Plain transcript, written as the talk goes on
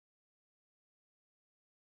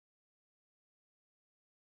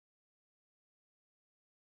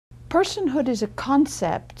Personhood is a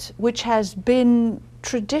concept which has been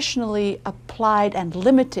traditionally applied and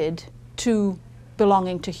limited to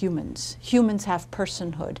belonging to humans. Humans have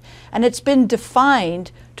personhood, and it's been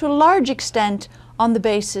defined to a large extent on the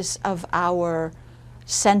basis of our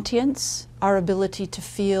sentience, our ability to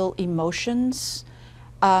feel emotions,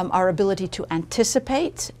 our ability to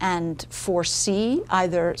anticipate and foresee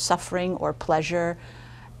either suffering or pleasure,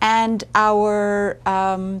 and our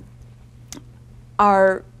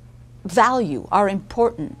value, our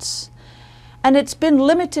importance. And it's been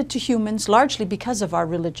limited to humans largely because of our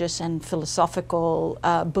religious and philosophical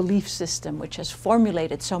belief system, which has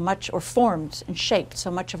formulated so much, or formed and shaped so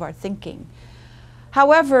much of our thinking.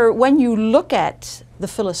 However, when you look at the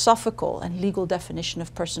philosophical and legal definition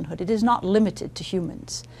of personhood, it is not limited to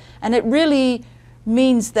humans. And it really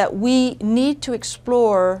means that we need to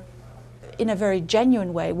explore in a very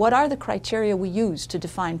genuine way what are the criteria we use to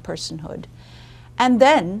define personhood. And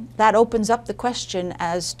then that opens up the question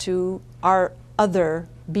as to, are other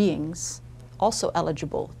beings also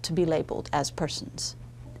eligible to be labeled as persons?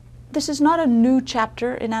 This is not a new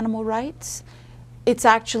chapter in animal rights. It's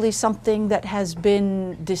actually something that has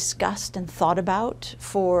been discussed and thought about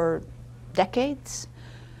for decades.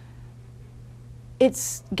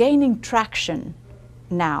 It's gaining traction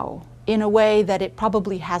now in a way that it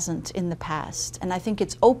probably hasn't in the past. And I think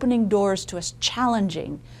it's opening doors to us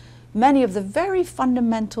challenging many of the very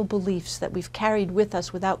fundamental beliefs that we've carried with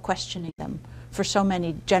us without questioning them for so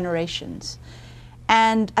many generations.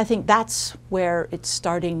 And I think that's where it's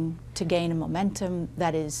starting to gain a momentum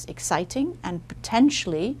that is exciting and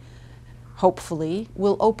potentially, hopefully,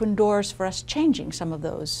 will open doors for us changing some of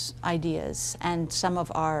those ideas and some of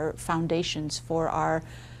our foundations for our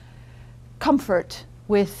comfort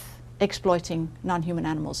with exploiting non-human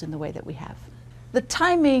animals in the way that we have. The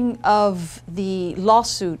timing of the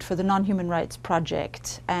lawsuit for the Non-Human Rights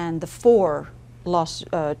Project and the 4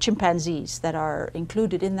 chimpanzees that are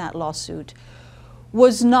included in that lawsuit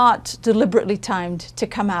was not deliberately timed to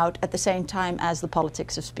come out at the same time as The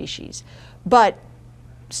Politics of Species. But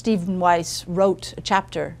Stephen Weiss wrote a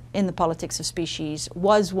chapter in The Politics of Species,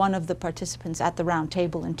 was one of the participants at the round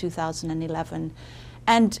table in 2011,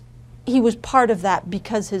 and he was part of that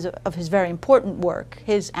because of his very important work,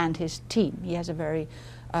 his and his team. He has a very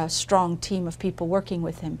strong team of people working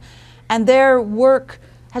with him. And their work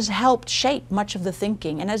has helped shape much of the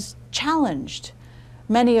thinking and has challenged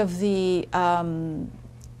many of the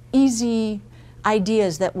easy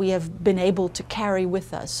ideas that we have been able to carry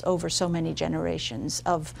with us over so many generations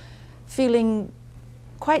of feeling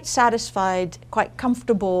quite satisfied, quite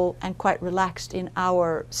comfortable, and quite relaxed in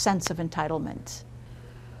our sense of entitlement.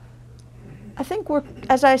 I think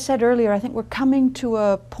as I said earlier, I think we're coming to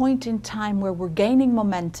a point in time where we're gaining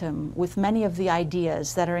momentum with many of the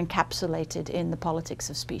ideas that are encapsulated in The Politics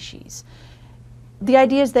of Species. The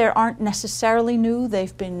ideas there aren't necessarily new.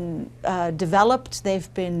 They've been developed,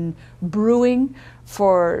 they've been brewing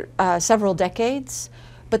for several decades,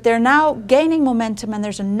 but they're now gaining momentum, and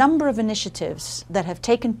there's a number of initiatives that have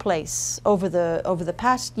taken place over the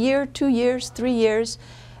past year, 2 years, 3 years,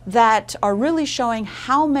 that are really showing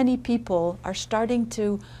how many people are starting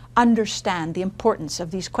to understand the importance of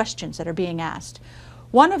these questions that are being asked.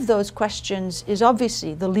 One of those questions is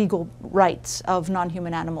obviously the legal rights of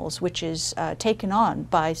non-human animals, which is taken on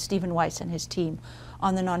by Stephen Weiss and his team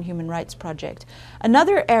on the Non-Human Rights Project.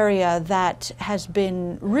 Another area that has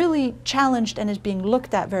been really challenged and is being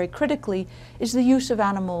looked at very critically is the use of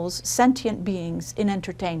animals, sentient beings, in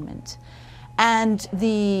entertainment. And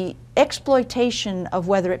the exploitation of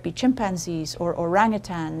whether it be chimpanzees or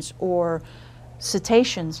orangutans or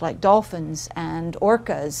cetaceans like dolphins and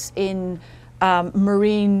orcas in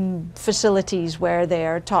marine facilities where they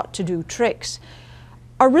are taught to do tricks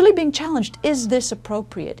are really being challenged. Is this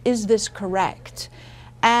appropriate? Is this correct?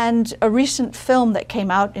 And a recent film that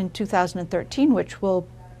came out in 2013, which will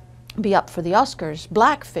be up for the Oscars,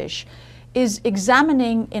 Blackfish, is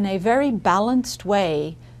examining in a very balanced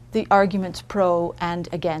way the arguments pro and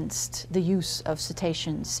against the use of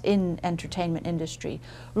cetaceans in entertainment industry.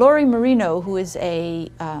 Lori Marino, who is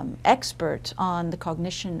a expert on the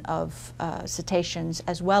cognition of cetaceans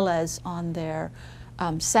as well as on their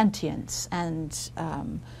sentience and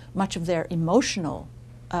much of their emotional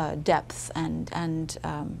depth and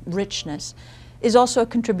richness, is also a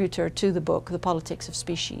contributor to the book, The Politics of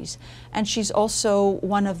Species. And she's also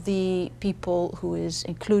one of the people who is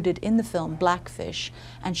included in the film Blackfish,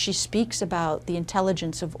 and she speaks about the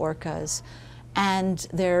intelligence of orcas and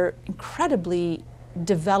their incredibly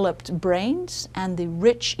developed brains and the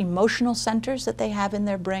rich emotional centers that they have in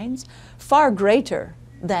their brains, far greater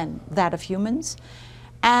than that of humans.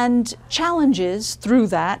 and challenges through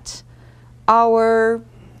that our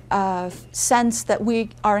sense that we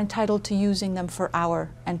are entitled to using them for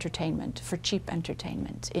our entertainment, for cheap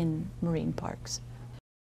entertainment in marine parks.